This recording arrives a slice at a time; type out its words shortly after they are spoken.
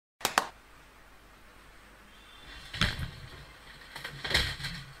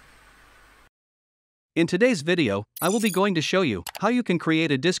In today's video, I will be going to show you how you can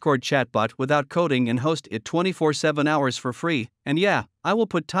create a Discord chatbot without coding and host it 24/7 hours for free. And yeah, I will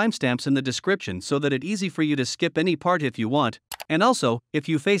put timestamps in the description so that it's easy for you to skip any part if you want. And also, if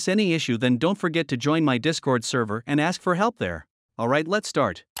you face any issue, then don't forget to join my Discord server and ask for help there. Alright, let's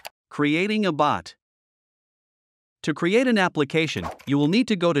start. Creating a bot. To create an application, you will need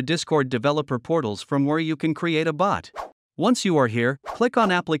to go to Discord developer portals from where you can create a bot. Once you are here, click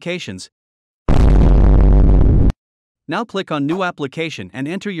on Applications. Now click on New Application and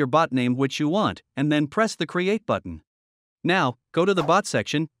enter your bot name which you want, and then press the Create button. Now, go to the bot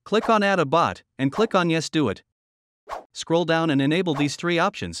section, click on Add a bot, and click on Yes, do it. Scroll down and enable these three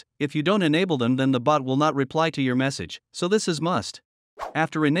options. If you don't enable them, then the bot will not reply to your message, so this is must.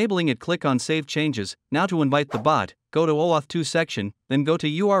 After enabling it, click on Save Changes. Now to invite the bot, go to OAuth 2 section, then go to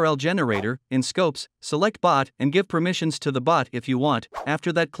URL Generator, in Scopes, select Bot and give permissions to the bot if you want.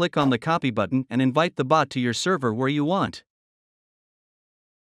 After that, click on the Copy button and invite the bot to your server where you want.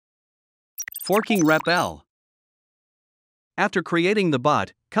 Forking REP-L. After creating the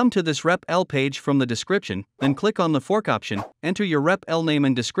bot, come to this REP-L page from the description, then click on the Fork option, enter your REP-L name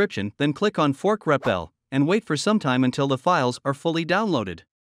and description, then click on Fork REP-L, and wait for some time until the files are fully downloaded.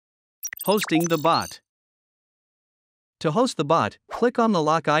 Hosting the bot. To host the bot, click on the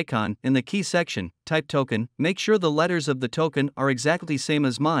lock icon in the key section, type token, make sure the letters of the token are exactly same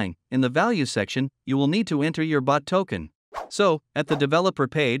as mine. In the value section, you will need to enter your bot token. So, at the developer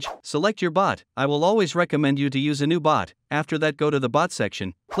page, select your bot. I will always recommend you to use a new bot. After that, go to the bot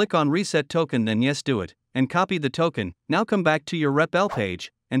section, click on Reset Token, then Yes, do it, and copy the token. Now come back to your REP-L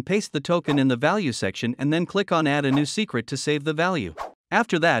page, and paste the token in the value section, and then click on Add a new secret to save the value.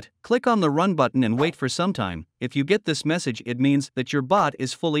 After that, click on the Run button and wait for some time. If you get this message, it means that your bot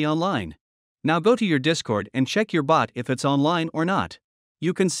is fully online. Now go to your Discord and check your bot if it's online or not.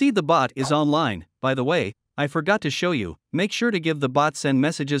 You can see the bot is online. By the way, I forgot to show you, make sure to give the bot send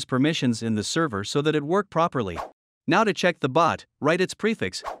messages permissions in the server so that it work properly. Now to check the bot, write its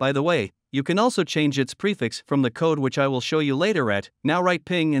prefix. By the way, you can also change its prefix from the code which I will show you later at. Now write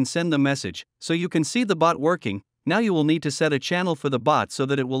ping and send the message, so you can see the bot working. Now you will need to set a channel for the bot so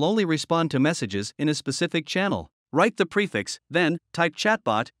that it will only respond to messages in a specific channel. Write the prefix, then type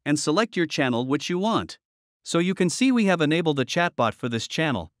chatbot and select your channel which you want. So you can see we have enabled the chatbot for this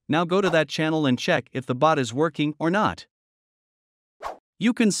channel. Now go to that channel and check if the bot is working or not.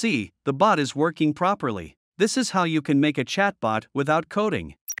 You can see the bot is working properly. This is how you can make a chatbot without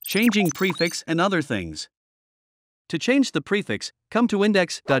coding, changing prefix and other things. To change the prefix, come to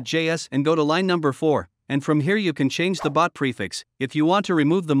index.js and go to line number 4. And from here you can change the bot prefix. If you want to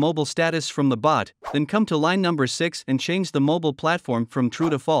remove the mobile status from the bot, then come to line number 6 and change the mobile platform from true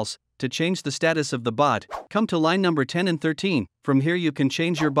to false. To change the status of the bot, come to line number 10 and 13. From here you can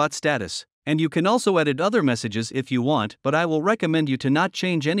change your bot status. And you can also edit other messages if you want, but I will recommend you to not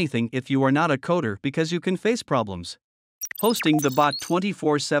change anything if you are not a coder because you can face problems. Hosting the bot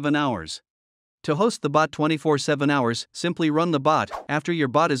 24/7 hours. To host the bot 24/7 hours, simply run the bot. After your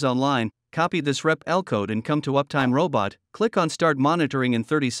bot is online, copy this REP-L code and come to Uptime Robot, click on Start Monitoring in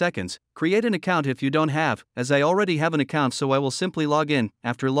 30 seconds, create an account if you don't have, as I already have an account so I will simply log in.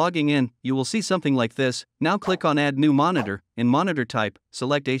 After logging in, you will see something like this. Now click on Add New Monitor, in Monitor Type,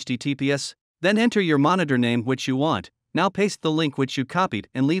 select HTTPS, then enter your monitor name which you want. Now paste the link which you copied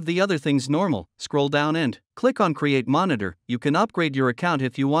and leave the other things normal. Scroll down and click on Create Monitor. You can upgrade your account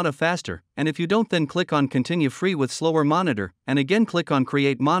if you want a faster, and if you don't, then click on Continue Free with slower monitor, and again click on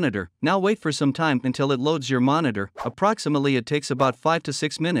Create Monitor. Now wait for some time until it loads your monitor. Approximately it takes about 5 to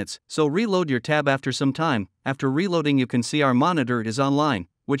 6 minutes, so reload your tab after some time. After reloading, you can see our monitor is online,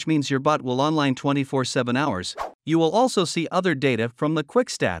 which means your bot will online 24/7 hours. You will also see other data from the quick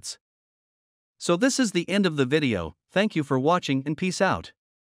stats. So this is the end of the video. Thank you for watching and peace out.